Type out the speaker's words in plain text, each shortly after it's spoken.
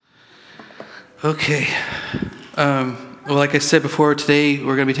Okay. Well, like I said before, today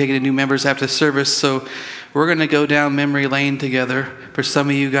we're going to be taking in new members after the service, so we're going to go down memory lane together. For some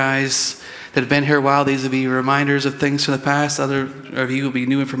of you guys that have been here a while, these will be reminders of things from the past. Other of you will be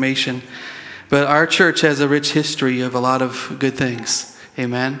new information. But our church has a rich history of a lot of good things.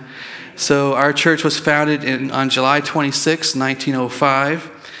 Amen. So our church was founded on July 26,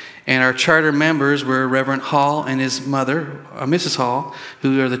 1905. And our charter members were Reverend Hall and his mother, Mrs. Hall,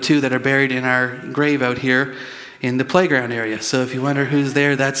 who are the two that are buried in our grave out here in the playground area. So if you wonder who's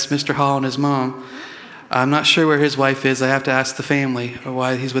there, that's Mr. Hall and his mom. I'm not sure where his wife is. I have to ask the family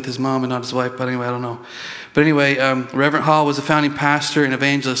why he's with his mom and not his wife. But anyway, I don't know. But anyway, Reverend Hall was the founding pastor and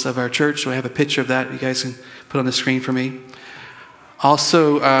evangelist of our church. So I have a picture of that you guys can put on the screen for me.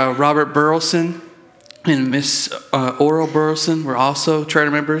 Also, Robert Burleson and Miss Oral Burleson were also charter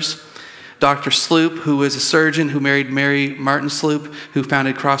members. Dr. Sloop, who was a surgeon who married Mary Martin Sloop, who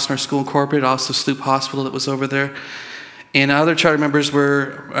founded Crossnor School Incorporated, also Sloop Hospital that was over there. And other charter members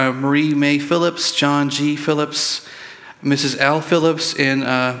were Marie May Phillips, John G. Phillips, Mrs. L. Phillips, and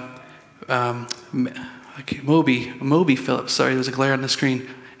Moby Phillips. Sorry, there was a glare on the screen.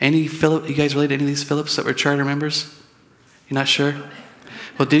 You guys related to any of these Phillips that were charter members? You're not sure?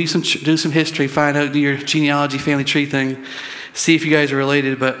 Well, do some history, find out, do your genealogy, family tree thing, see if you guys are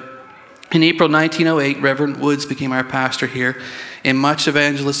related. But in April 1908, Reverend Woods became our pastor here, and much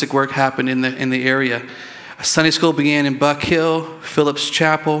evangelistic work happened in the area. A Sunday school began in Buck Hill, Phillips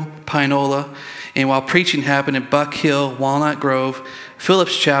Chapel, Pinola, and while preaching happened in Buck Hill, Walnut Grove,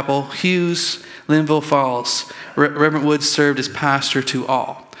 Phillips Chapel, Hughes, Linville Falls, Reverend Woods served as pastor to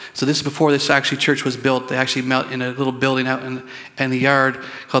all. So this is before this actually church was built. They actually met in a little building out in the yard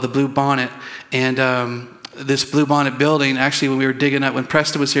called the Blue Bonnet. And this Blue Bonnet building, actually when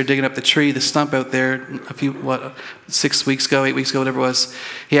Preston was here digging up the tree, the stump out there 8 weeks ago, whatever it was,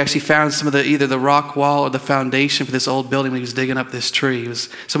 he actually found some of either the rock wall or the foundation for this old building when he was digging up this tree. It was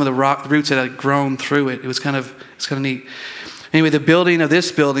some of the rock roots that had grown through it. It's kind of neat. Anyway, the building of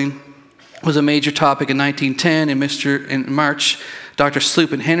this building was a major topic in 1910. In March, Dr.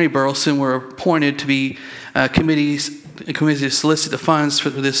 Sloop and Henry Burleson were appointed to be committees to solicit the funds for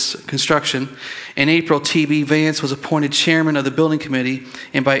this construction. In April, T.B. Vance was appointed chairman of the building committee,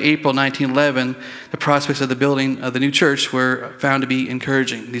 and by April 1911, the prospects of the building of the new church were found to be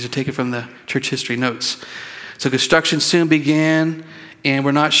encouraging. These are taken from the church history notes. So construction soon began, and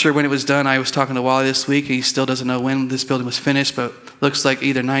we're not sure when it was done. I was talking to Wally this week, and he still doesn't know when this building was finished, but looks like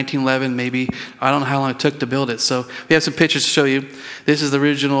either 1911, maybe. I don't know how long it took to build it. So we have some pictures to show you. This is the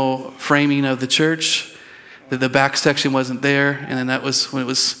original framing of the church. The back section wasn't there, and then that was when it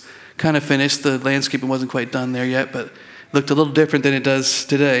was kind of finished. The landscaping wasn't quite done there yet, but it looked a little different than it does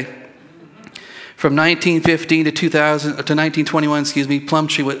today. From 1915 to 1921,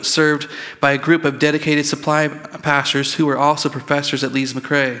 Plumtree was served by a group of dedicated supply pastors who were also professors at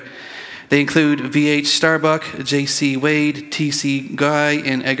Lees-McRae. They include V.H. Starbuck, J.C. Wade, T.C. Guy,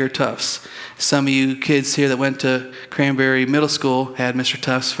 and Edgar Tufts. Some of you kids here that went to Cranberry Middle School had Mr.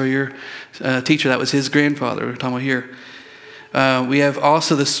 Tufts for your teacher. That was his grandfather we're talking about here. We have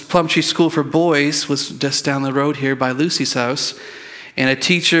also this Plumtree School for Boys was just down the road here by Lucy's house. And a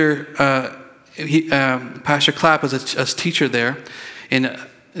teacher, Pastor Clapp was a teacher there. And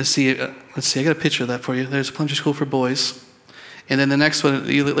let's see, I got a picture of that for you. There's Plumtree School for Boys. And then the next one,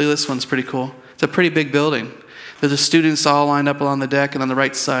 this one's pretty cool. It's a pretty big building. There's the students all lined up along the deck, and on the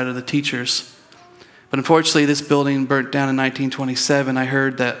right side are the teachers. But unfortunately, this building burnt down in 1927. I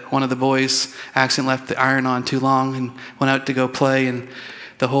heard that one of the boys accidentally left the iron on too long and went out to go play, and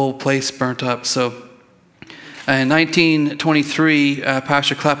the whole place burnt up. So in 1923,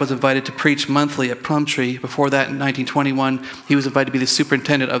 Pastor Clapp was invited to preach monthly at Plumtree. Before that, in 1921, he was invited to be the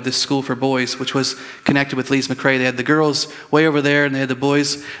superintendent of this school for boys, which was connected with Lees-McRae. They had the girls way over there, and they had the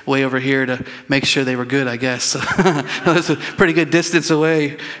boys way over here to make sure they were good, I guess. So it was a pretty good distance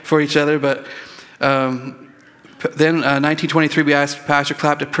away for each other. But then 1923, we asked Pastor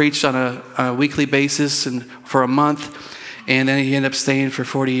Clapp to preach on a weekly basis and for a month, and then he ended up staying for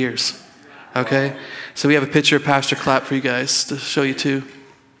 40 years. Okay? So we have a picture of Pastor Clapp for you guys to show you too.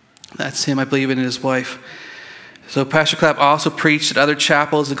 That's him, I believe, and his wife. So Pastor Clapp also preached at other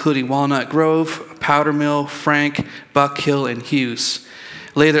chapels, including Walnut Grove, Powder Mill, Frank, Buck Hill, and Hughes.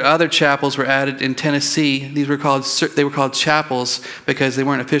 Later, other chapels were added in Tennessee. They were called chapels because they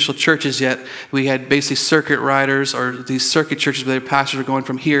weren't official churches yet. We had basically circuit riders or these circuit churches where the pastors were going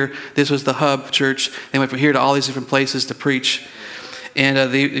from here. This was the hub church. They went from here to all these different places to preach.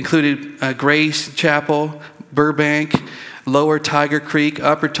 And they included Grace Chapel, Burbank, Lower Tiger Creek,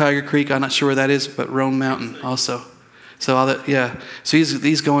 Upper Tiger Creek. I'm not sure where that is, but Roan Mountain also. So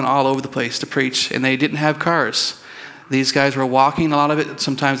he's going all over the place to preach, and they didn't have cars. These guys were walking a lot of it.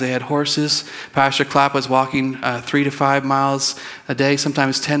 Sometimes they had horses. Pastor Clapp was walking 3 to 5 miles a day,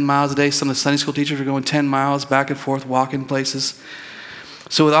 sometimes 10 miles a day. Some of the Sunday school teachers were going 10 miles back and forth, walking places.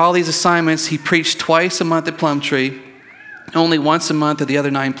 So with all these assignments, he preached twice a month at Plumtree, only once a month at the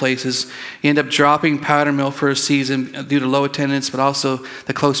other 9 places. He ended up dropping Powder Mill for a season due to low attendance, but also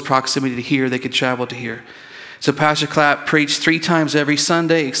the close proximity to here. They could travel to here. So Pastor Clapp preached 3 times every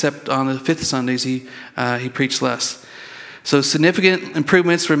Sunday, except on the 5th Sundays he preached less. So significant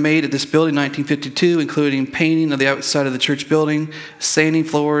improvements were made at this building in 1952, including painting of the outside of the church building, sanding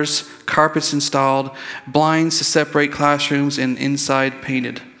floors, carpets installed, blinds to separate classrooms, and inside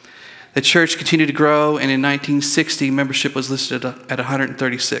painted. The church continued to grow, and in 1960, membership was listed at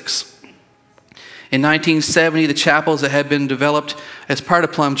 136. In 1970, the chapels that had been developed as part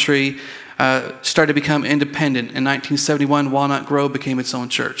of Plumtree started to become independent. In 1971, Walnut Grove became its own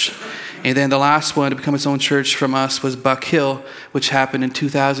church. And then the last one to become its own church from us was Buck Hill, which happened in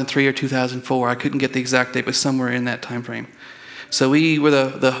 2003 or 2004. I couldn't get the exact date, but somewhere in that time frame. So we were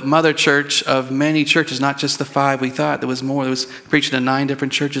the mother church of many churches, not just the 5 we thought. There was more. There was preaching in 9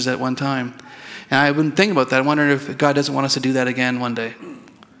 different churches at one time. And I've been thinking about that. I'm wondering if God doesn't want us to do that again one day.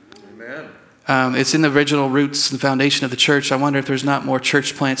 It's in the original roots and foundation of the church. I wonder if there's not more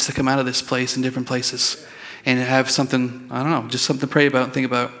church plants to come out of this place in different places and have something, I don't know, just something to pray about and think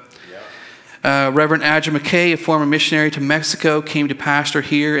about. Reverend Adger McKay, a former missionary to Mexico, came to pastor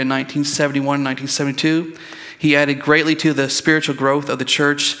here in 1971 and 1972. He added greatly to the spiritual growth of the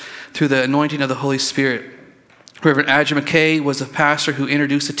church through the anointing of the Holy Spirit. Reverend Adger McKay was a pastor who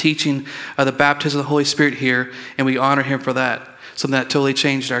introduced the teaching of the baptism of the Holy Spirit here, and we honor him for that. Something that totally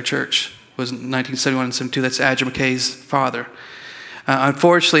changed our church. It was in 1971 and 72. That's Adger McKay's father.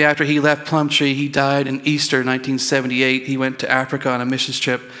 Unfortunately, after he left Plumtree, he died in Easter 1978. He went to Africa on a missions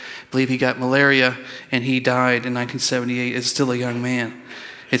trip. I believe he got malaria, and he died in 1978 as still a young man.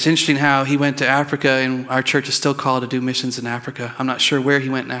 It's interesting how he went to Africa, and our church is still called to do missions in Africa. I'm not sure where he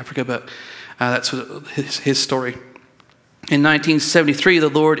went in Africa, but that's his story. In 1973, the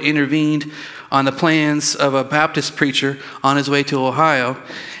Lord intervened on the plans of a Baptist preacher on his way to Ohio,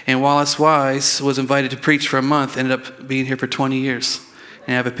 and Wallace Wise was invited to preach for a month, ended up being here for 20 years.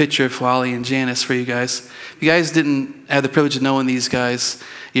 And I have a picture of Wally and Janice for you guys. If you guys didn't have the privilege of knowing these guys,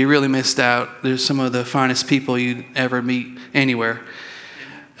 you really missed out. They're some of the finest people you'd ever meet anywhere.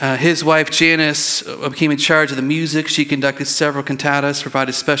 His wife, Janice, became in charge of the music. She conducted several cantatas,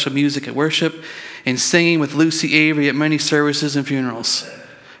 provided special music at worship, and singing with Lucy Avery at many services and funerals.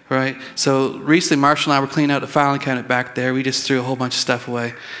 Right? So recently, Marshall and I were cleaning out the filing cabinet back there. We just threw a whole bunch of stuff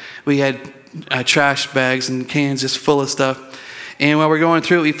away. We had trash bags and cans just full of stuff. And while we're going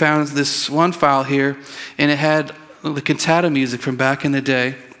through it, we found this one file here, and it had the cantata music from back in the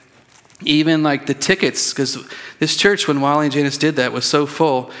day. Even like the tickets, because this church, when Wally and Janice did that, was so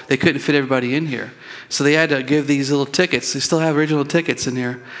full, they couldn't fit everybody in here. So they had to give these little tickets. They still have original tickets in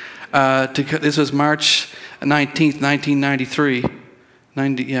here. This was March 19th, 1993. I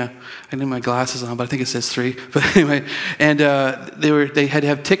need my glasses on, but I think it says 3. But anyway, and they had to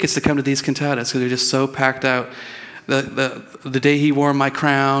have tickets to come to these cantatas because they're just so packed out. The day he wore my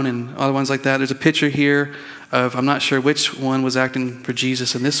crown and other ones like that. There's a picture here of, I'm not sure which one was acting for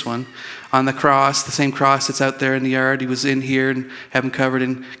Jesus in this one, on the cross, the same cross that's out there in the yard. He was in here and have him covered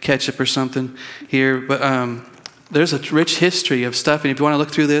in ketchup or something here. But there's a rich history of stuff, and if you want to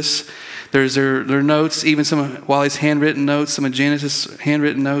look through this, there's their notes, even some of Wally's handwritten notes, some of Janice's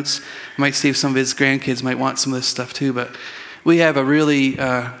handwritten notes. You might see if some of his grandkids might want some of this stuff too. But we have a really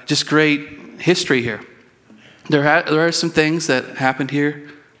just great history here. There are some things that happened here.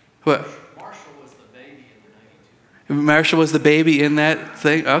 What? Marshall was the baby in that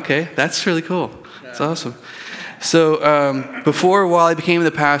thing? Okay, that's really cool. That's awesome. So before Wally became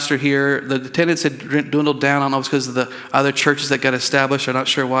the pastor here, the attendance had dwindled down. I don't know if it's because of the other churches that got established. I'm not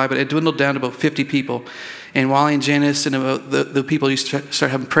sure why, but it dwindled down to about 50 people. And Wally and Janice and about the people used to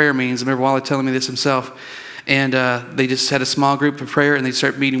start having prayer meetings. I remember Wally telling me this himself. And they just had a small group for prayer, and they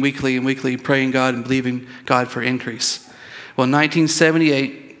start meeting weekly, praying God and believing God for increase. Well, in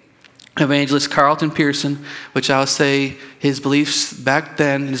 1978, Evangelist Carlton Pearson, which I'll say his beliefs back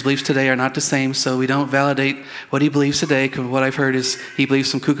then and his beliefs today are not the same, so we don't validate what he believes today, because what I've heard is he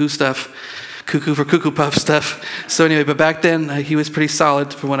believes some cuckoo stuff, cuckoo for cuckoo puff stuff. So anyway, but back then he was pretty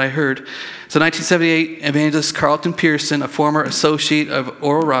solid from what I heard. So 1978, Evangelist Carlton Pearson, a former associate of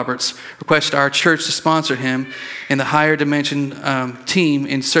Oral Roberts, requested our church to sponsor him in the Higher Dimension team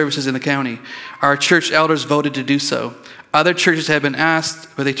in services in the county. Our church elders voted to do so. Other churches had been asked,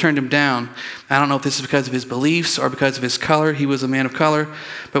 but they turned him down. I don't know if this is because of his beliefs or because of his color. He was a man of color.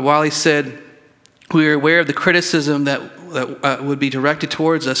 But Wally said, "We are aware of the criticism that would be directed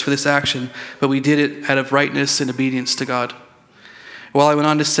towards us for this action, but we did it out of rightness and obedience to God." Wally went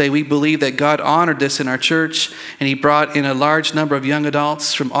on to say, "We believe that God honored this in our church, and he brought in a large number of young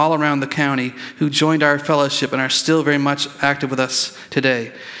adults from all around the county who joined our fellowship and are still very much active with us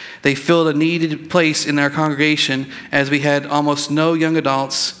today. They filled a needed place in our congregation as we had almost no young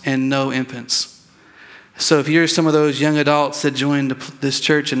adults and no infants." So if you're some of those young adults that joined this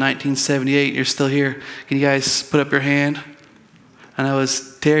church in 1978, you're still here. Can you guys put up your hand? I know it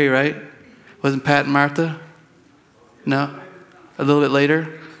was Terry, right? Wasn't Pat and Martha? No? A little bit later?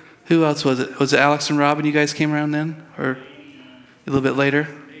 Who else was it? Was it Alex and Robin? You guys came around then? Or a little bit later?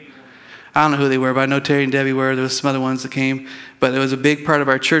 I don't know who they were, but I know Terry and Debbie were. There was some other ones that came. But it was a big part of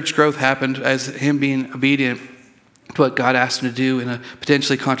our church growth happened as him being obedient to what God asked him to do in a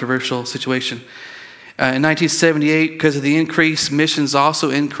potentially controversial situation. In 1978, because of the increase, missions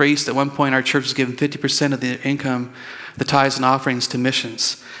also increased. At one point, our church was given 50% of the income, the tithes and offerings, to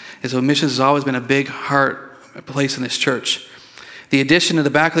missions. And so missions has always been a big heart place in this church. The addition to the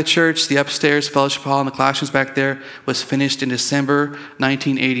back of the church, the upstairs fellowship hall and the classrooms back there, was finished in December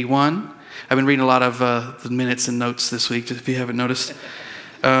 1981. I've been reading a lot of the minutes and notes this week, if you haven't noticed.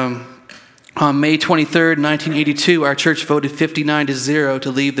 On May 23rd, 1982, our church voted 59-0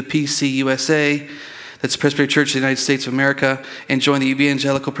 to leave the PCUSA, that's Presbyterian Church of the United States of America, and join the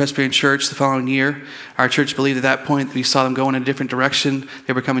Evangelical Presbyterian Church the following year. Our church believed at that point we saw them going in a different direction.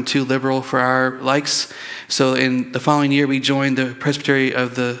 They were becoming too liberal for our likes. So in the following year, we joined the Presbytery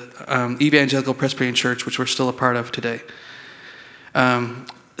of the Evangelical Presbyterian Church, which we're still a part of today.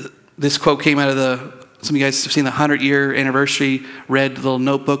 This quote came out of some of you guys have seen the 100-year anniversary red little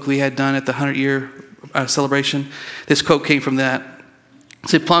notebook we had done at the 100-year celebration. This quote came from that. It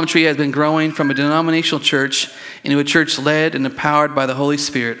said, "Plum Tree has been growing from a denominational church into a church led and empowered by the Holy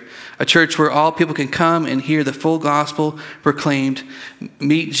Spirit, a church where all people can come and hear the full gospel proclaimed,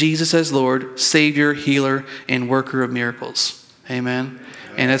 meet Jesus as Lord, Savior, Healer, and Worker of miracles." Amen.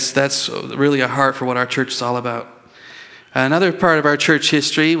 And that's really a heart for what our church is all about. Another part of our church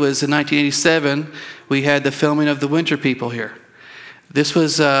history was in 1987, we had the filming of The Winter People here. This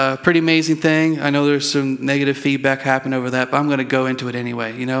was a pretty amazing thing. I know there's some negative feedback happened over that, but I'm going to go into it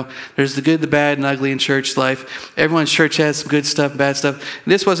anyway. You know, there's the good, the bad, and ugly in church life. Everyone's church has some good stuff, bad stuff.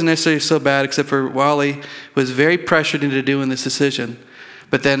 This wasn't necessarily so bad, except for Wally was very pressured into doing this decision.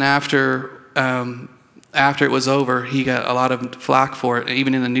 But then after it was over, he got a lot of flack for it,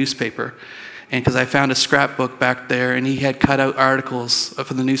 even in the newspaper. And because I found a scrapbook back there, and he had cut out articles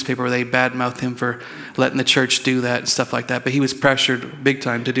from the newspaper where they badmouthed him for letting the church do that and stuff like that. But he was pressured big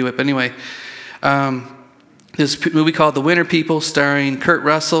time to do it. But anyway, this movie called The Winter People, starring Kurt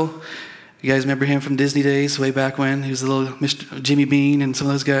Russell. You guys remember him from Disney days, way back when? He was a little Mr. Jimmy Bean and some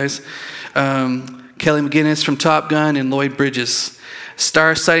of those guys. Kelly McGinnis from Top Gun, and Lloyd Bridges.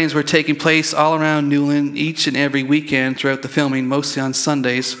 Star sightings were taking place all around Newland each and every weekend throughout the filming, mostly on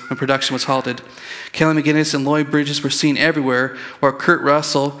Sundays when production was halted. Kelly McGinnis and Lloyd Bridges were seen everywhere, while Kurt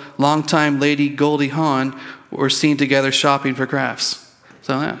Russell, longtime Lady Goldie Hawn, were seen together shopping for crafts.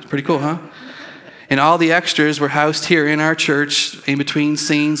 So yeah, pretty cool, huh? And all the extras were housed here in our church in between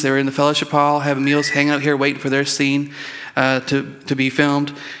scenes. They were in the fellowship hall, having meals, hanging out here, waiting for their scene to be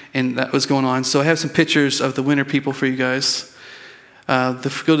filmed, and that was going on. So I have some pictures of the Winter People for you guys. Go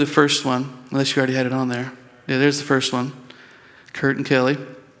to the first one, unless you already had it on there. Yeah, there's the first one. Kurt and Kelly.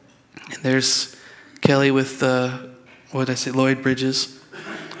 And there's Kelly with, Lloyd Bridges.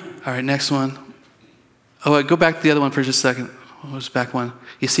 All right, next one. Oh, go back to the other one for just a second. What was back one?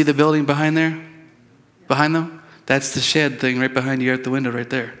 You see the building behind there? Behind them? That's the shed thing right behind you at the window right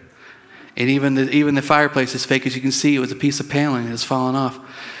there. And even the fireplace is fake. As you can see, it was a piece of paneling. It was falling off.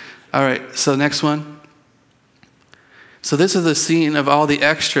 All right, so next one. So this is the scene of all the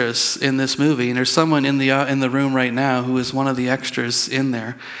extras in this movie, and there's someone in the room right now who is one of the extras in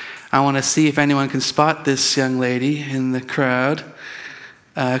there. I want to see if anyone can spot this young lady in the crowd.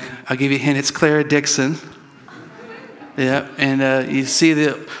 I'll give you a hint. It's Clara Dixon. Yeah, and you see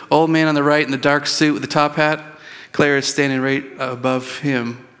the old man on the right in the dark suit with the top hat. Clara is standing right above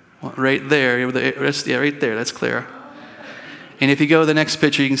him, right there. Yeah, right there. That's Clara. And if you go to the next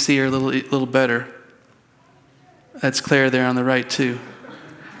picture, you can see her a little better. That's Claire there on the right, too.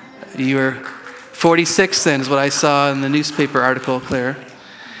 You were 46 then is what I saw in the newspaper article, Claire.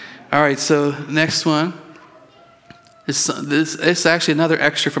 All right, so next one. This is actually another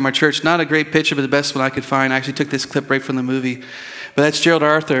extra from our church. Not a great picture, but the best one I could find. I actually took this clip right from the movie. But that's Gerald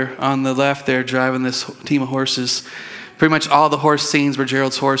Arthur on the left there driving this team of horses. Pretty much all the horse scenes were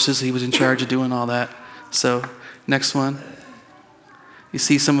Gerald's horses. He was in charge of doing all that. So next one. You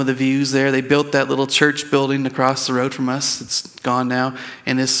see some of the views there. They built that little church building across the road from us. It's gone now.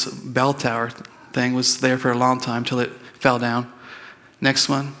 And this bell tower thing was there for a long time till it fell down. Next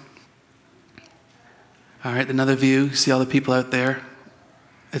one. All right, another view. You see all the people out there.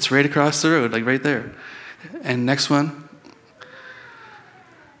 It's right across the road, like right there. And next one.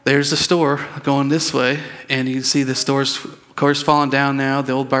 There's the store going this way. And you can see the store's, of course, falling down now.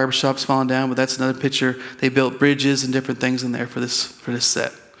 The old barbershop's falling down, but that's another picture. They built bridges and different things in there for this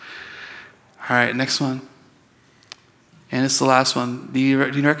set. All right, next one. And it's the last one. Do you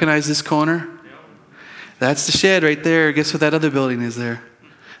recognize this corner? Yep. That's the shed right there. Guess what that other building is there?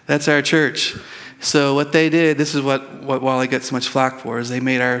 That's our church. So what they did, this is what Wally gets so much flack for, is they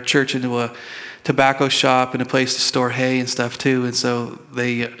made our church into a tobacco shop and a place to store hay and stuff too. And so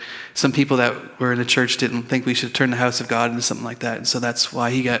some people that were in the church didn't think we should turn the house of God into something like that. And so that's why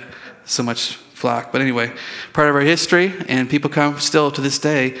he got so much flack. But anyway, part of our history, and people come still to this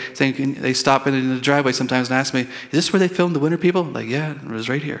day saying, they stop in the driveway sometimes and ask me, is this where they filmed The Winter People? Like, yeah, it was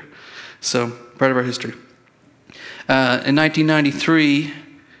right here. So part of our history. In 1993,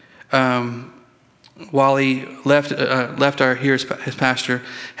 Wally left our here as pastor,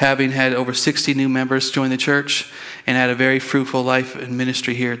 having had over 60 new members join the church and had a very fruitful life and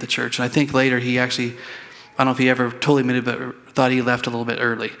ministry here at the church. And I think later he actually, I don't know if he ever totally admitted, but thought he left a little bit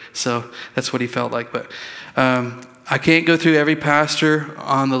early. So that's what he felt like. But I can't go through every pastor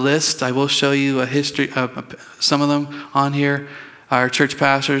on the list. I will show you a history of some of them on here. Our church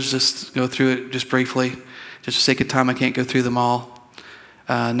pastors, just go through it just briefly. Just for sake of time, I can't go through them all.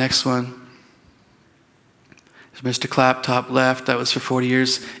 Next one. Mr. Clapp, top left, that was for 40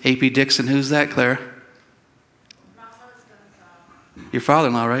 years. A.P. Dixon, who's that, Claire? My husband's Your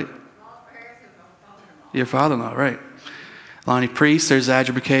father-in-law, right? Your father-in-law, right. Lonnie Priest, there's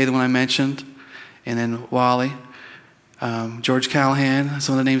Adger McKay, the one I mentioned. And then Wally. George Callahan,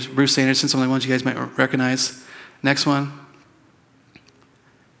 some of the names, Bruce Anderson, some of the ones you guys might recognize. Next one.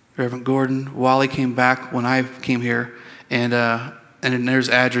 Reverend Gordon. Wally came back when I came here. And then there's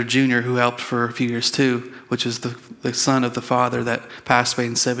Adger Jr., who helped for a few years too, which is the son of the father that passed away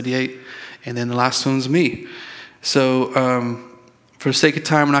in 78. And then the last one's me. So for the sake of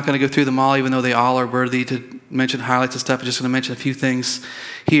time, we're not going to go through them all, even though they all are worthy to mention highlights and stuff. I'm just going to mention a few things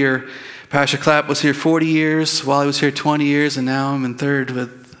here. Pastor Clapp was here 40 years. Wally was here 20 years. And now I'm in third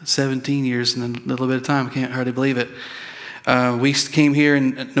with 17 years in a little bit of time. I can't hardly believe it. We came here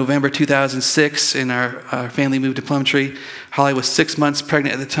in November 2006, and our family moved to Plumtree. Holly was 6 months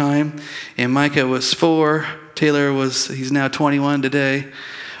pregnant at the time, and Micah was 4. Taylor he's now 21 today.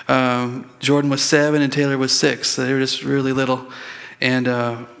 Jordan was 7, and Taylor was 6. So they were just really little. And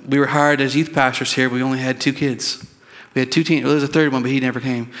we were hired as youth pastors here. We only had 2 kids. We had 2 teens. Well, there was a third one, but he never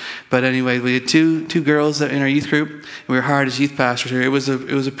came. But anyway, we had two girls that in our youth group, and we were hired as youth pastors here. It was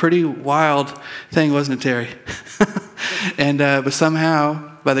a pretty wild thing, wasn't it, Terry? And but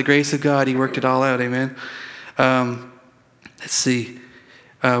somehow, by the grace of God, he worked it all out. Amen. Let's see.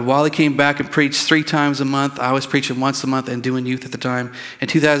 Wally came back and preached 3 times a month. I was preaching once a month and doing youth at the time. In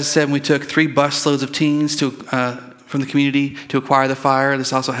 2007, we took 3 busloads of teens from the community to acquire the fire.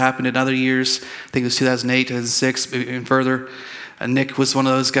 This also happened in other years. I think it was 2008, 2006, and further. Nick was one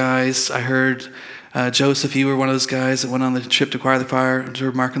of those guys. I heard Joseph, you were one of those guys that went on the trip to acquire the fire. I'm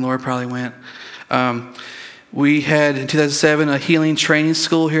sure Mark and Laura probably went. We had, in 2007, a healing training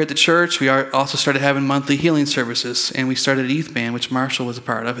school here at the church. We also started having monthly healing services, and we started a youth band, which Marshall was a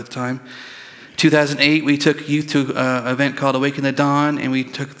part of at the time. 2008, we took youth to an event called Awaken the Dawn, and we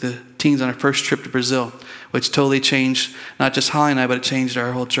took the teens on our first trip to Brazil, which totally changed not just Holly and I, but it changed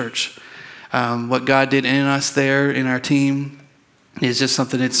our whole church. What God did in us there, in our team, is just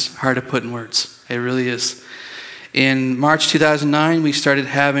something that's hard to put in words. It really is. In March 2009, we started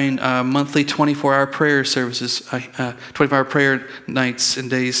having monthly 24-hour prayer services, 24-hour prayer nights and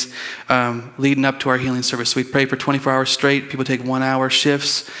days leading up to our healing service. So we'd pray for 24 hours straight. People take 1-hour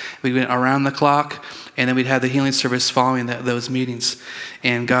shifts. We went around the clock, and then we'd have the healing service following those meetings.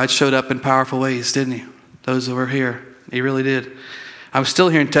 And God showed up in powerful ways, didn't he? Those that were here. He really did. I was still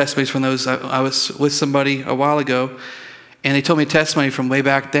hearing testimonies from those. I was with somebody a while ago, and they told me a testimony from way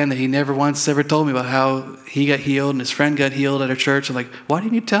back then that he never once ever told me about how he got healed and his friend got healed at our church. I'm like, why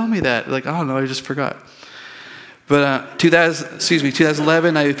didn't you tell me that? Like, I don't know, I just forgot. But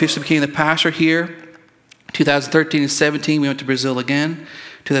 2011, I officially became the pastor here. 2013 and 17, we went to Brazil again.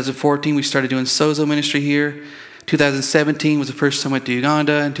 2014, we started doing Sozo ministry here. 2017 was the first time I went to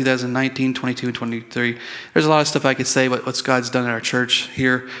Uganda. In 2019, 22, and 23. There's a lot of stuff I could say about what God's done in our church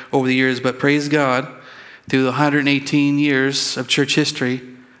here over the years, but praise God through the 118 years of church history,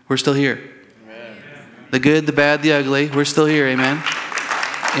 we're still here. Amen. The good, the bad, the ugly, we're still here, amen.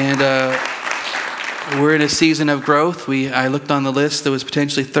 And we're in a season of growth. I looked on the list, there was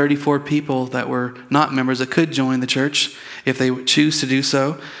potentially 34 people that were not members that could join the church if they choose to do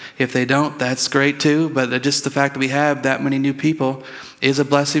so. If they don't, that's great too, but just the fact that we have that many new people is a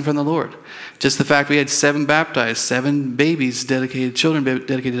blessing from the Lord. Just the fact we had 7 baptized, 7 babies dedicated, children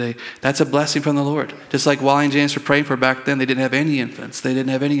dedicated today, that's a blessing from the Lord. Just like Wally and Janice were praying for back then, they didn't have any infants, they didn't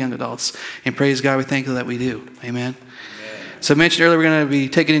have any young adults. And praise God, we thank you that we do. Amen. So I mentioned earlier, we're going to be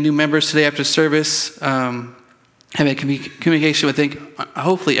taking in new members today after service. Having a communication with,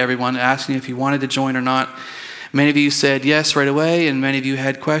 hopefully everyone, asking if you wanted to join or not. Many of you said yes right away, and many of you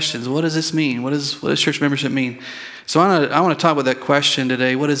had questions. What does this mean? What does church membership mean? So I want to talk about that question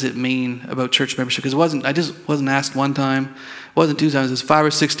today. What does it mean about church membership? Because I just wasn't asked one time. It wasn't 2 times. It was 5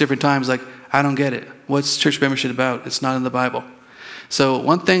 or 6 different times. Like, I don't get it. What's church membership about? It's not in the Bible. So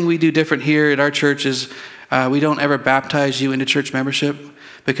one thing we do different here at our church is we don't ever baptize you into church membership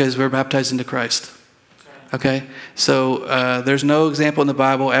because we're baptized into Christ. Okay? So there's no example in the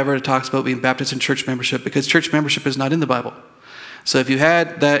Bible ever that talks about being baptized in church membership because church membership is not in the Bible. So if you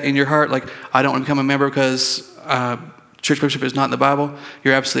had that in your heart, like, I don't want to become a member because church membership is not in the Bible,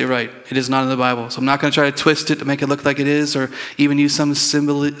 you're absolutely right. It is not in the Bible. So I'm not going to try to twist it to make it look like it is or even use some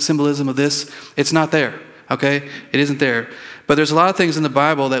symbolism of this. It's not there. Okay? It isn't there. But there's a lot of things in the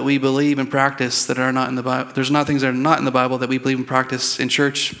Bible that we believe and practice that are not in the Bible. There's a lot of things that are not in the Bible that we believe and practice in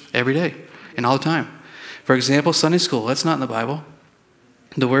church every day and all the time. For example, Sunday school, that's not in the Bible.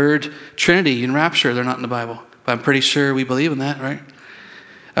 The word Trinity and rapture, they're not in the Bible. But I'm pretty sure we believe in that, right?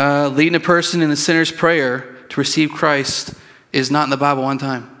 Leading a person in the sinner's prayer to receive Christ is not in the Bible one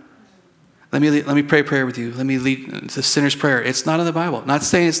time. Let me pray a prayer with you. Let me lead the sinner's prayer. It's not in the Bible. Not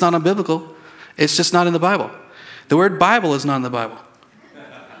saying it's not unbiblical. It's just not in the Bible. The word Bible is not in the Bible.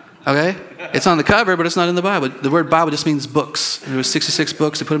 Okay? It's on the cover, but it's not in the Bible. The word Bible just means books. There were 66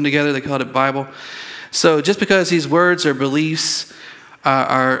 books. They put them together. They called it Bible. So just because these words or beliefs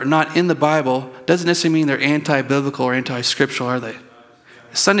are not in the Bible doesn't necessarily mean they're anti-biblical or anti-scriptural, are they?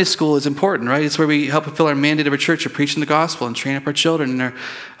 Sunday school is important, right? It's where we help fulfill our mandate of our church of preaching the gospel and train up our children and our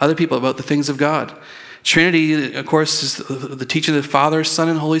other people about the things of God. Trinity, of course, is the teaching of the Father, Son,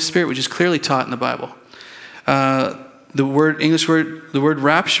 and Holy Spirit, which is clearly taught in the Bible. The word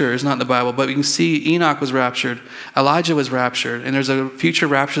rapture is not in the Bible, but we can see Enoch was raptured, Elijah was raptured, and there's a future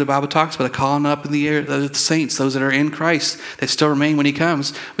rapture the Bible talks about, a calling up in the air of the saints, those that are in Christ, that still remain when he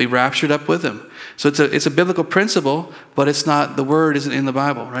comes, we raptured up with him. So it's a biblical principle, but it's not, the word isn't in the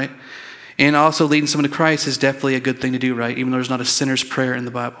Bible, right? And also leading someone to Christ is definitely a good thing to do, right? Even though there's not a sinner's prayer in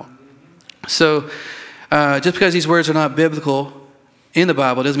the Bible. So just because these words are not biblical in the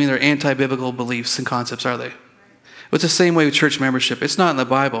Bible doesn't mean they're anti-biblical beliefs and concepts, are they? It's the same way with church membership. It's not in the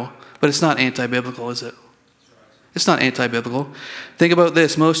Bible, but it's not anti-biblical, is it? It's not anti-biblical. Think about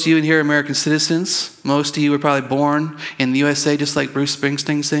this. Most of you in here are American citizens. Most of you were probably born in the USA, just like Bruce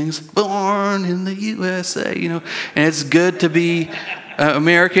Springsteen sings, born in the USA, you know. And it's good to be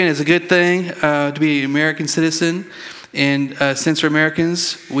American. It's a good thing to be an American citizen. And since we're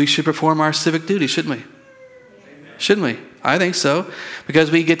Americans, we should perform our civic duty, shouldn't we? Shouldn't we? I think so, because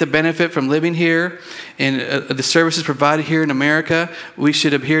we get to benefit from living here and the services provided here in America. We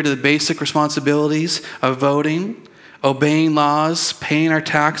should adhere to the basic responsibilities of voting, obeying laws, paying our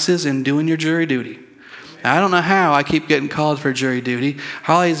taxes, and doing your jury duty. Now, I don't know how I keep getting called for jury duty.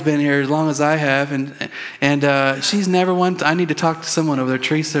 Holly's been here as long as I have, and she's never I need to talk to someone over there,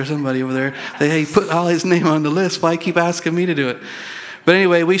 Teresa or somebody over there. Hey, put Holly's name on the list. Why keep asking me to do it? But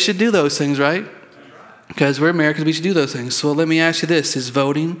anyway, we should do those things, right? Because we're Americans, we should do those things. So let me ask you this. Is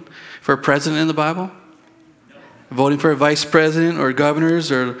voting for a president in the Bible? No. Voting for a vice president or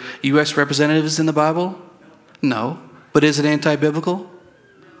governors or U.S. representatives in the Bible? No. But is it anti-biblical?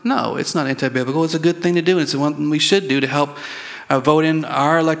 No, it's not anti-biblical. It's a good thing to do. It's one we should do to help vote in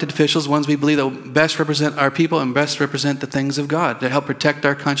our elected officials, ones we believe that best represent our people and best represent the things of God, to help protect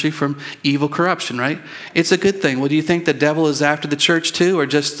our country from evil corruption, right? It's a good thing. Well, do you think the devil is after the church too, or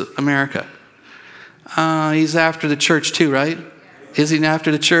just America? He's after the church too, right? Is he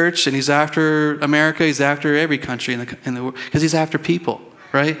after the church? And he's after America. He's after every country in the world, because he's after people,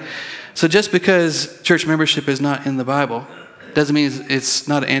 right? So just because church membership is not in the Bible doesn't mean it's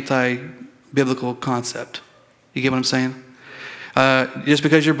not an anti-biblical concept. You get what I'm saying? Just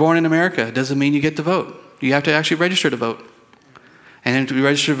because you're born in America doesn't mean you get to vote. You have to actually register to vote. And then to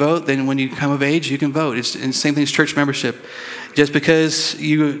register to vote, then when you come of age, you can vote. It's the same thing as church membership. Just because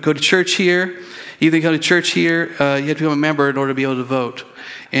you go to church here, you have to go to church here, you have to become a member in order to be able to vote.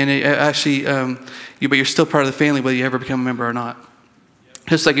 And it actually, but you're still part of the family whether you ever become a member or not.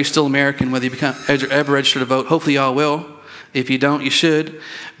 Just like you're still American whether you ever register to vote. Hopefully y'all will. If you don't, you should.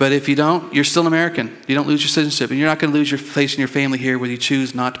 But if you don't, you're still an American. You don't lose your citizenship. And you're not going to lose your place in your family here whether you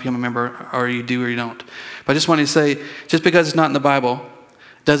choose not to become a member or you do or you don't. But I just wanted to say, just because it's not in the Bible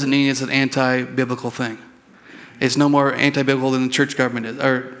doesn't mean it's an anti-biblical thing. It's no more anti-biblical than the church government is,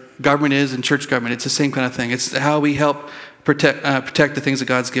 or government is and church government. It's the same kind of thing. It's how we help protect the things that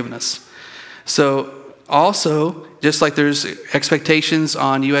God's given us. So also, just like there's expectations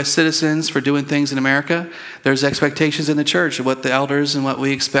on U.S. citizens for doing things in America, there's expectations in the church of what the elders and what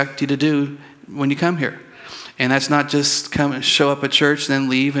we expect you to do when you come here. And that's not just come and show up at church and then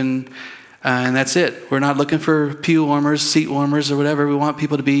leave and that's it. We're not looking for pew warmers, seat warmers, or whatever. We want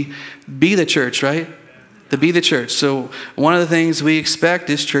people to be the church, right? To be the church. So one of the things we expect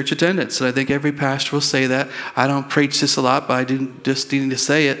is church attendance. And I think every pastor will say that. I don't preach this a lot, but I do just need to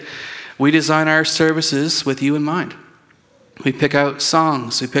say it. We design our services with you in mind. We pick out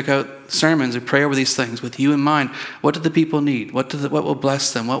songs. We pick out sermons. We pray over these things with you in mind. What do the people need? What will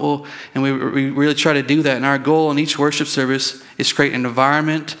bless them? And we really try to do that. And our goal in each worship service is to create an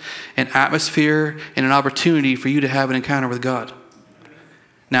environment, an atmosphere, and an opportunity for you to have an encounter with God.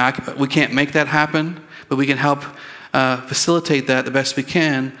 Now, we can't make that happen, but we can help facilitate that the best we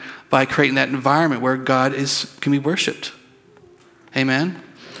can by creating that environment where God can be worshipped. Amen?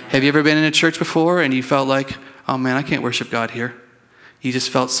 Have you ever been in a church before and you felt like, oh man, I can't worship God here? You just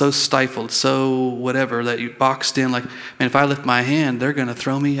felt so stifled, so whatever, that you boxed in like, man, if I lift my hand, they're going to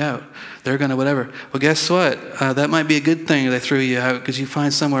throw me out. They're going to whatever. Well, guess what? That might be a good thing they threw you out because you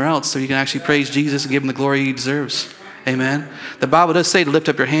find somewhere else so you can actually praise Jesus and give him the glory he deserves. Amen? The Bible does say to lift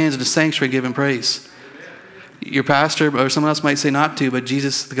up your hands in the sanctuary and give him praise. Your pastor or someone else might say not to, but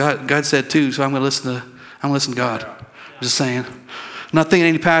God said to, so I'm going to listen to God. I'm just saying. I'm not thinking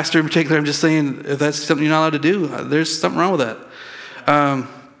any pastor in particular. I'm just saying if that's something you're not allowed to do, there's something wrong with that.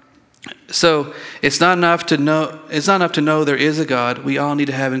 So it's not enough to know there is a God. We all need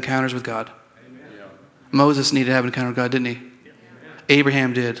to have encounters with God. Amen. Moses needed to have an encounter with God, didn't he? Yeah.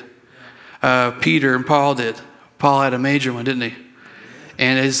 Abraham did. Peter and Paul did. Paul had a major one, didn't he?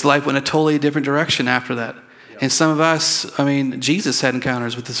 And his life went a totally different direction after that. And some of us, Jesus had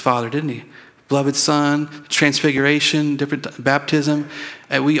encounters with his Father, didn't he? Beloved Son, transfiguration, different baptism.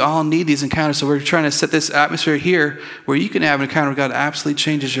 And we all need these encounters. So we're trying to set this atmosphere here where you can have an encounter with God that absolutely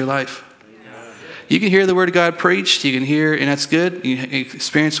changes your life. You can hear the word of God preached. You can hear, and that's good. You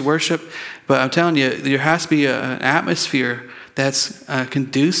experience worship. But I'm telling you, there has to be an atmosphere that's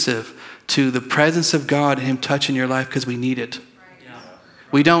conducive to the presence of God and him touching your life because we need it.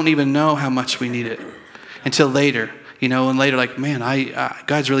 We don't even know how much we need it until later. And later, like, man,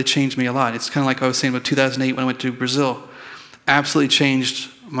 God's really changed me a lot. It's kind of like I was saying about 2008 when I went to Brazil. Absolutely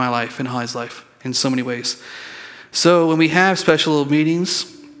changed my life and Holly's life in so many ways. So when we have special meetings,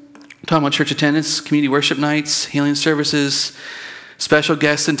 talking about church attendance, community worship nights, healing services, special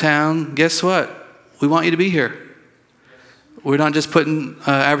guests in town, guess what? We want you to be here. We're not just putting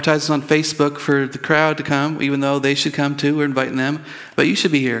advertisements on Facebook for the crowd to come, even though they should come too. We're inviting them. But you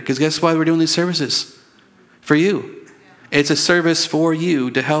should be here because guess why we're doing these services? For you. It's a service for you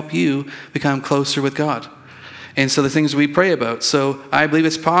to help you become closer with God. And so the things we pray about. So I believe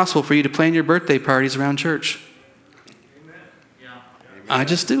it's possible for you to plan your birthday parties around church. Amen. Yeah. I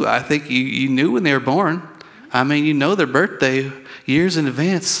just do. I think you knew when they were born. You know their birthday years in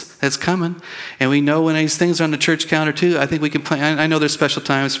advance that's coming. And we know when these things are on the church calendar too. I think we can plan. I know there's special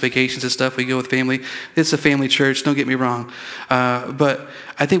times, vacations and stuff. We go with family. It's a family church. Don't get me wrong. But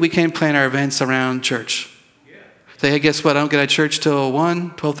I think we can plan our events around church. Say, hey, guess what? I don't get out of church till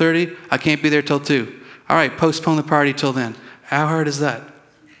 1, 12:30. I can't be there till 2. All right, postpone the party till then. How hard is that?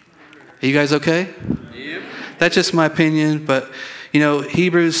 Are you guys okay? Yep. That's just my opinion, but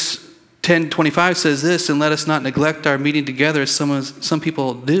Hebrews 10:25 says this, and let us not neglect our meeting together as some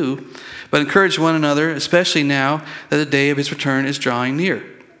people do, but encourage one another, especially now that the day of his return is drawing near.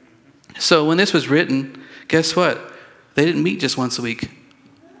 So when this was written, guess what? They didn't meet just once a week.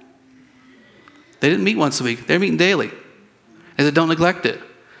 They didn't meet once a week. They're meeting daily. And they don't neglect it.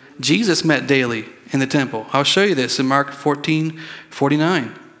 Jesus met daily in the temple. I'll show you this in Mark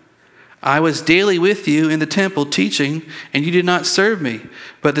 14:49. I was daily with you in the temple teaching, and you did not serve me,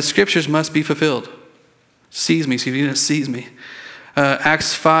 but the scriptures must be fulfilled. Seize me, so you didn't seize me.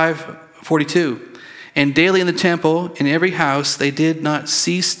 Acts 5:42. And daily in the temple, in every house, they did not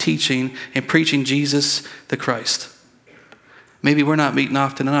cease teaching and preaching Jesus the Christ. Maybe we're not meeting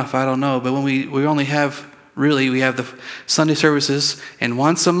often enough, I don't know. But when we only have, we have the Sunday services, and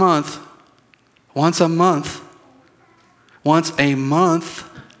once a month,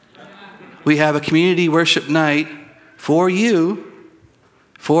 we have a community worship night for you,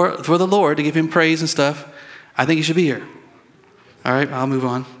 for the Lord, to give him praise and stuff, I think you should be here. All right, I'll move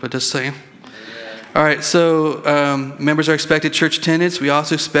on, but just saying. All right, so members are expected church attendance. We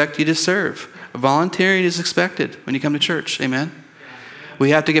also expect you to serve. Volunteering is expected when you come to church. Amen. We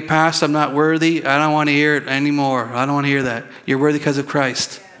have to get past, I'm not worthy. I don't want to hear it anymore. I don't want to hear that. You're worthy because of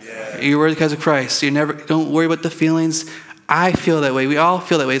Christ. You're worthy because of Christ. Don't worry about the feelings. I feel that way. We all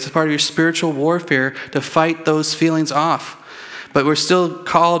feel that way. It's a part of your spiritual warfare to fight those feelings off. But we're still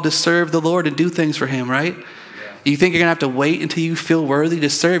called to serve the Lord and do things for him, right? You think you're going to have to wait until you feel worthy to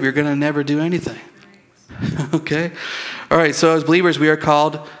serve. You're going to never do anything. Okay? All right, so as believers, we're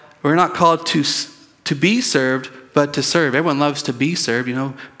not called to be served, but to serve. Everyone loves to be served,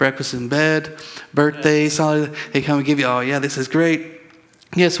 breakfast in bed, birthdays, all that. They come and give you, oh yeah, this is great.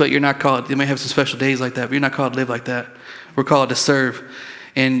 Guess what? You're not called, you may have some special days like that, but you're not called to live like that. We're called to serve.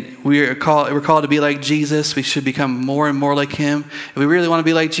 And we're called to be like Jesus. We should become more and more like him. If we really want to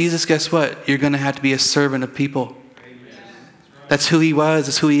be like Jesus, guess what? You're going to have to be a servant of people. That's who he was.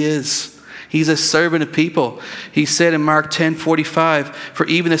 That's who he is. He's a servant of people. He said in Mark 10:45, for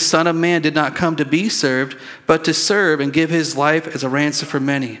even the Son of Man did not come to be served, but to serve and give his life as a ransom for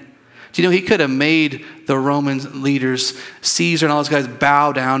many. Do you know he could have made the Roman leaders, Caesar and all those guys,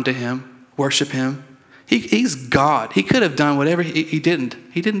 bow down to him, worship him? He's God. He could have done whatever. He didn't.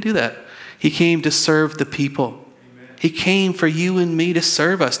 He didn't do that. He came to serve the people. Amen. He came for you and me to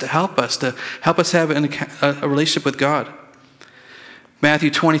serve us, to help us have a relationship with God.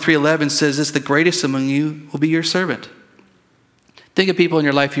 Matthew 23:11 says this, the greatest among you will be your servant. Think of people in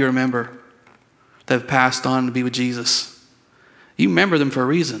your life you remember that have passed on to be with Jesus. You remember them for a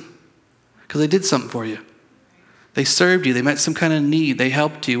reason, because they did something for you. They served you. They met some kind of need. They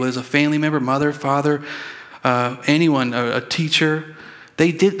helped you, whether it was a family member, mother, father, anyone, a teacher.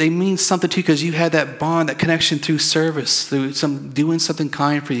 They mean something to you because you had that bond, that connection through service, through doing something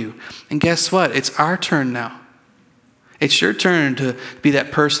kind for you. And guess what? It's our turn now. It's your turn to be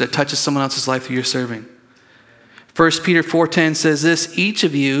that person that touches someone else's life through your serving. 1 Peter 4:10 says this, each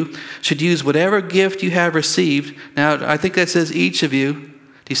of you should use whatever gift you have received. Now, I think that says each of you.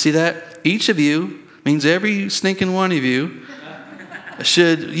 Do you see that? Each of you means every stinking one of you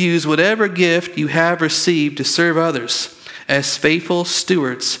should use whatever gift you have received to serve others as faithful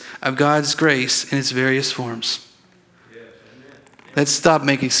stewards of God's grace in its various forms. Yes, let's stop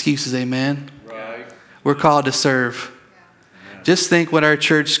making excuses, amen? Right. We're called to serve. Yeah. Just think what our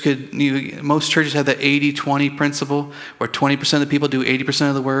church could, most churches have the 80-20 principle, where 20% of the people do 80%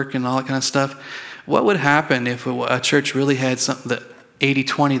 of the work and all that kind of stuff. What would happen if a church really had something that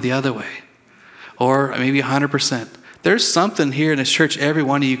 80-20 the other way? Or maybe 100%. There's something here in this church every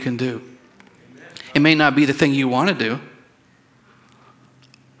one of you can do. It may not be the thing you want to do.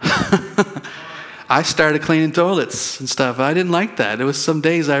 I started cleaning toilets and stuff. I didn't like that. There was some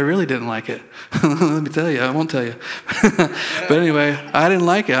days I really didn't like it. Let me tell you. I won't tell you. But anyway, I didn't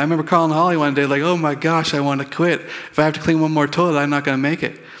like it. I remember calling Holly one day like, oh my gosh, I want to quit. If I have to clean one more toilet, I'm not going to make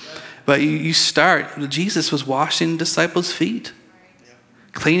it. But you start. Jesus was washing disciples' feet.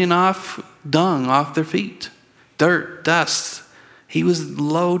 Cleaning off dung off their feet, dirt, dust. He was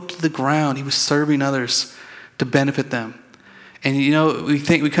low to the ground. He was serving others to benefit them. And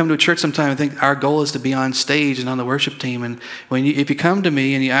we come to a church sometime and think our goal is to be on stage and on the worship team. And if you come to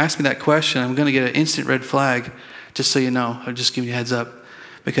me and you ask me that question, I'm going to get an instant red flag, just so you know. I'll just give you a heads up,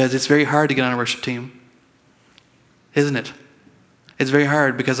 because it's very hard to get on a worship team, isn't it? It's very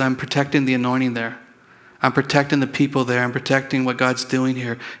hard because I'm protecting the anointing there. I'm protecting the people there. I'm protecting what God's doing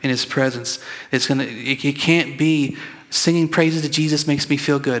here in his presence. It can't be singing praises to Jesus makes me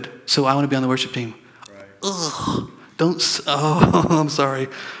feel good, so I want to be on the worship team. Right. Ugh, I'm sorry.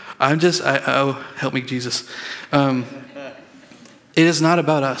 Help me, Jesus. It is not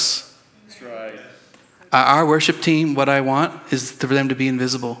about us. That's right. Our worship team, what I want is for them to be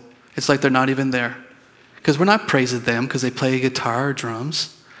invisible. It's like they're not even there. Because we're not praising them because they play guitar or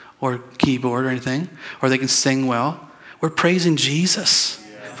drums or keyboard or anything, or they can sing well. We're praising Jesus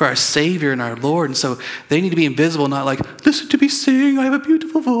for our Savior and our Lord. And so they need to be invisible, not like, listen to me sing, I have a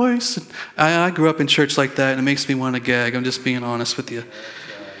beautiful voice. And I grew up in church like that, and it makes me want to gag. I'm just being honest with you.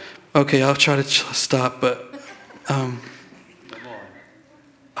 Okay, I'll try to stop, but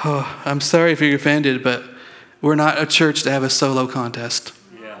I'm sorry if you're offended, but we're not a church to have a solo contest.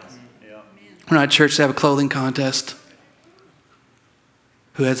 We're not a church to have a clothing contest.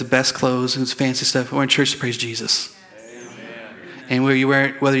 Who has the best clothes, who's fancy stuff. We're in church to praise Jesus. Amen. And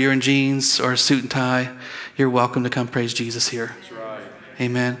whether you're in jeans or a suit and tie, you're welcome to come praise Jesus here. That's right.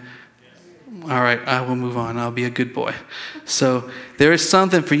 Amen. All right, I will move on. I'll be a good boy. So there is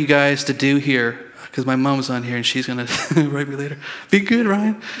something for you guys to do here, because my mom's on here and she's going to write me later. Be good,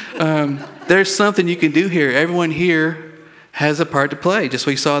 Ryan. There's something you can do here. Everyone here has a part to play, just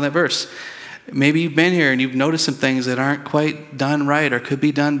what you saw in that verse. Maybe you've been here and you've noticed some things that aren't quite done right or could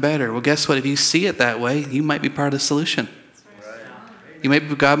be done better. Well, guess what? If you see it that way, you might be part of the solution.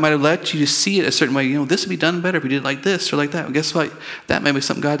 God might have let you to see it a certain way. This would be done better if we did it like this or like that. Well, guess what? That may be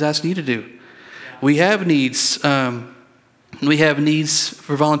something God's asking you to do. We have needs. We have needs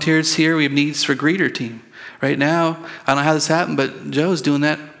for volunteers here. We have needs for greeter team. Right now, I don't know how this happened, but Joe's doing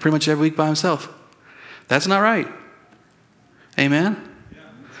that pretty much every week by himself. That's not right. Amen?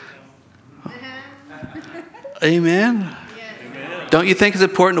 Amen? Yes. Don't you think it's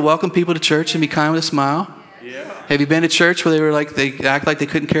important to welcome people to church and be kind with a smile? Have you been to church where they act like they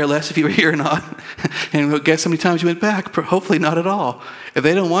couldn't care less if you were here or not? And guess how many times you went back? Hopefully not at all. If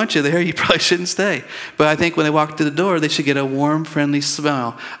they don't want you there, you probably shouldn't stay. But I think when they walk through the door, they should get a warm, friendly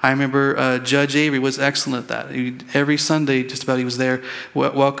smile. I remember Judge Avery was excellent at that. Every Sunday, just about, he was there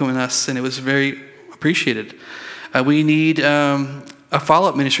welcoming us, and it was very appreciated. We need a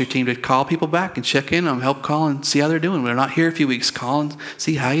follow-up ministry team to call people back and check in on them, help call and see how they're doing. When they're not here a few weeks, call and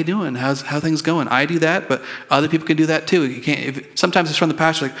see how you doing, how things going. I do that, but other people can do that too. You can't. Sometimes it's from the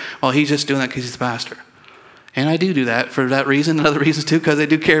pastor, like, well, he's just doing that because he's the pastor. And I do that for that reason and other reasons too, because I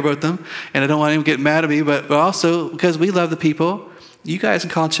do care about them, and I don't want anyone to get mad at me, but also because we love the people. You guys can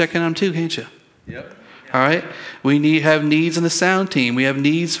call and check in on them too, can't you? Yep. All right? We have needs in the sound team. We have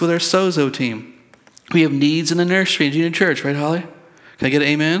needs with our Sozo team. We have needs in the nursery and junior church, right, Holly? Can I get an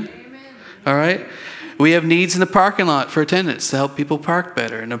amen? Amen. All right. We have needs in the parking lot for attendance to help people park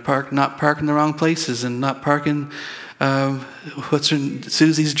better and not park in the wrong places and not park in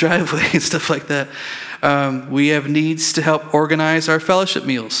Susie's driveway and stuff like that. We have needs to help organize our fellowship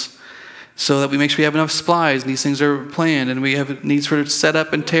meals so that we make sure we have enough supplies and these things are planned, and we have needs for set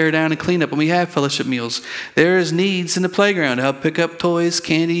up and tear down and clean up when we have fellowship meals. There is needs in the playground to help pick up toys,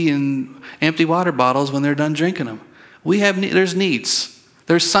 candy, and empty water bottles when they're done drinking them. There's needs.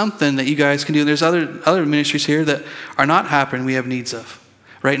 There's something that you guys can do. There's other ministries here that are not happening we have needs of.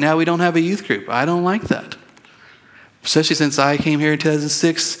 Right now we don't have a youth group. I don't like that. Especially since I came here in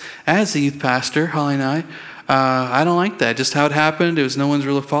 2006 as the youth pastor, Holly and I don't like that. Just how it happened. It was no one's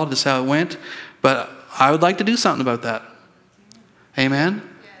real fault, just how it went. But I would like to do something about that. Amen?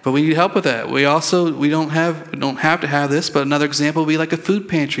 But we need help with that. We don't have to have this, but another example would be like a food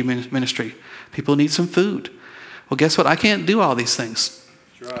pantry ministry. People need some food. Well, guess what? I can't do all these things.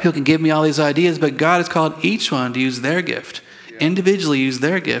 Right. People can give me all these ideas, but God has called each one to use their gift, individually use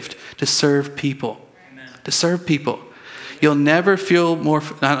their gift to serve people. Amen. To serve people. You'll never feel more,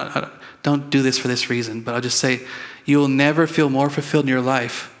 don't do this for this reason, but I'll just say, you'll never feel more fulfilled in your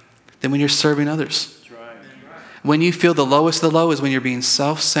life than when you're serving others. That's right. When you feel the lowest of the low is when you're being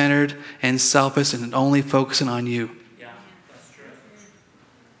self-centered and selfish and only focusing on you. Yeah, that's true.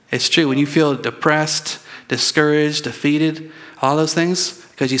 It's true. When you feel depressed, discouraged, defeated, all those things,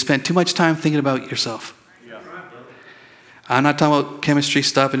 because you spent too much time thinking about yourself. Yeah. I'm not talking about chemistry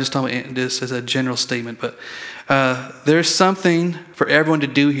stuff, and just talking about this as a general statement, but there's something for everyone to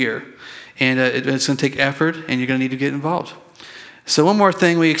do here, and it's going to take effort, and you're going to need to get involved. So one more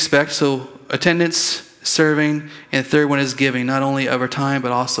thing we expect, so attendance, serving, and the third one is giving, not only of our time,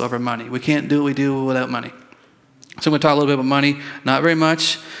 but also of our money. We can't do what we do without money. So I'm going to talk a little bit about money, not very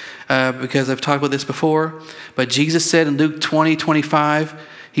much, because I've talked about this before, but Jesus said in Luke 20:25,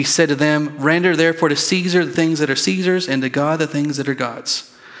 he said to them, "Render therefore to Caesar the things that are Caesar's, and to God the things that are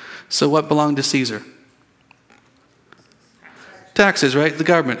God's." So what belonged to Caesar? Taxes, right? The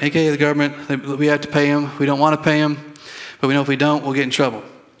government, aka the government. We have to pay them. We don't want to pay them, but we know if we don't, we'll get in trouble.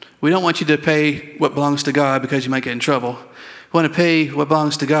 We don't want you to pay what belongs to God because you might get in trouble. We want to pay what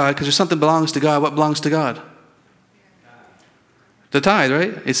belongs to God because if something belongs to God, what belongs to God? The tithe,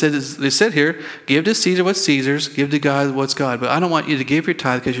 right? It said here, give to Caesar what's Caesar's, give to God what's God. But I don't want you to give your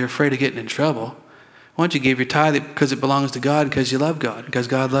tithe because you're afraid of getting in trouble. I want you to give your tithe because it belongs to God, because you love God, because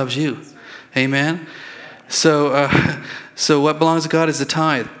God loves you. Amen? So what belongs to God is the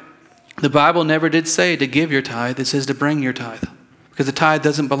tithe. The Bible never did say to give your tithe. It says to bring your tithe. Because the tithe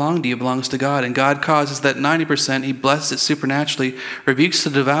doesn't belong to you, it belongs to God. And God causes that 90%, he blesses it supernaturally, rebukes the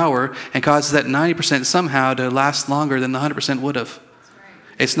devourer, and causes that 90% somehow to last longer than the 100% would have.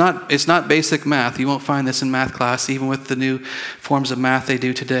 It's not basic math. You won't find this in math class, even with the new forms of math they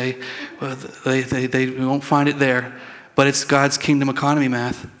do today. They won't find it there. But it's God's kingdom economy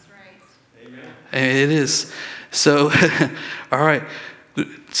math. That's right. Amen. It is. So, all right.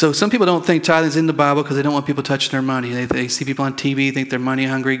 So some people don't think tithing is in the Bible because they don't want people touching their money. They see people on TV, think they're money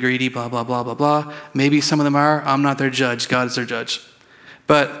hungry, greedy, blah, blah, blah, blah, blah. Maybe some of them are. I'm not their judge. God is their judge.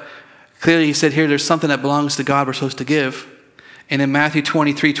 But clearly he said here there's something that belongs to God we're supposed to give. And in Matthew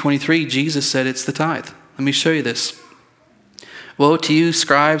 23:23, Jesus said it's the tithe. Let me show you this. Woe to you,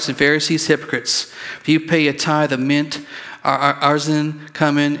 scribes and Pharisees, hypocrites! For you pay a tithe of mint, arsen,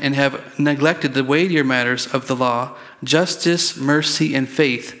 cumin, and have neglected the weightier matters of the law, justice, mercy, and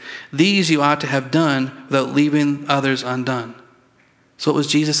faith. These you ought to have done without leaving others undone. So what was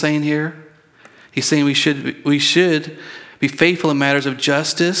Jesus saying here? He's saying we should be faithful in matters of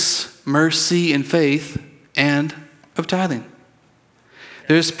justice, mercy, and faith, and of tithing.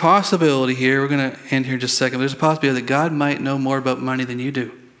 There's a possibility here, we're going to end here in just a second, there's a possibility that God might know more about money than you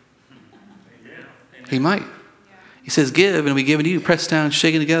do. He might. He says, give, and it'll be given to you, pressed down,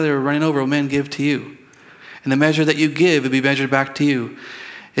 shaken together, running over, will men give to you. And the measure that you give will be measured back to you.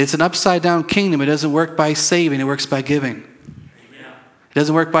 It's an upside down kingdom. It doesn't work by saving, it works by giving. It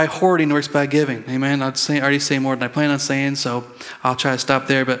doesn't work by hoarding, it works by giving. Amen. I'd already say more than I plan on saying, so I'll try to stop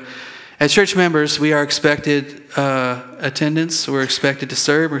there. But as church members, we are expected attendance, we're expected to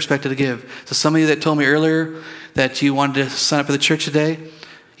serve, we're expected to give. So some of you that told me earlier that you wanted to sign up for the church today,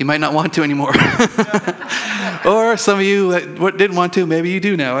 you might not want to anymore. Or some of you that didn't want to, maybe you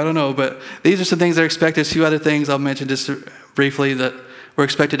do now, I don't know. But these are some things that are expected. There's a few other things I'll mention just briefly, that we're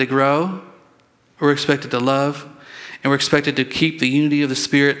expected to grow, we're expected to love, and we're expected to keep the unity of the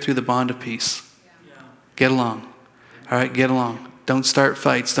Spirit through the bond of peace. Get along. All right, get along. Don't start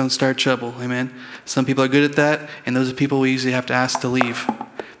fights. Don't start trouble. Amen. Some people are good at that, and those are people we usually have to ask to leave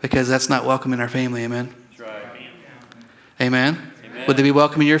because that's not welcome in our family. Amen. That's right. Amen. Amen. Would they be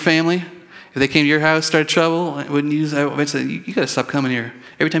welcome in your family? If they came to your house, started trouble, wouldn't you say, you got to stop coming here.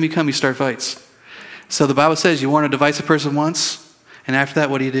 Every time you come, you start fights. So the Bible says you warn a divisive person once, and after that,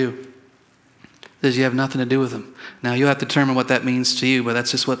 what do? It says you have nothing to do with them. Now, you'll have to determine what that means to you, but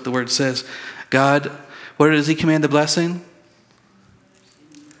that's just what the word says. God, where does he command the blessing?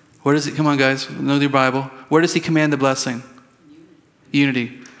 Where does he, come on guys, know your Bible. Where does he command the blessing?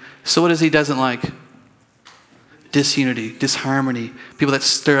 Unity. So what does he doesn't like? Disunity, disharmony. People that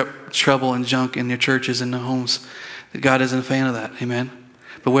stir up trouble and junk in their churches and their homes. God isn't a fan of that. Amen.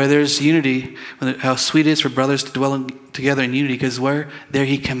 But where there's unity, how sweet it is for brothers to dwell together in unity, because where? There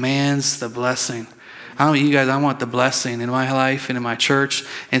he commands the blessing. I don't know you guys, I want the blessing in my life and in my church.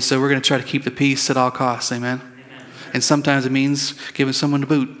 And so we're going to try to keep the peace at all costs. Amen. And sometimes it means giving someone a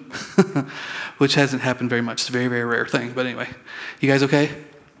boot, which hasn't happened very much. It's a very, very rare thing. But anyway, you guys okay?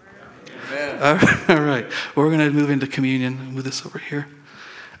 All right. Well, we're going to move into communion. Move this over here.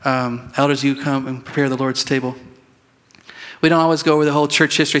 Elders, you come and prepare the Lord's table. We don't always go over the whole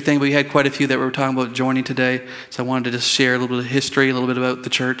church history thing, but we had quite a few that were talking about joining today. So I wanted to just share a little bit of history, a little bit about the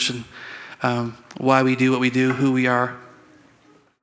church and why we do what we do, who we are.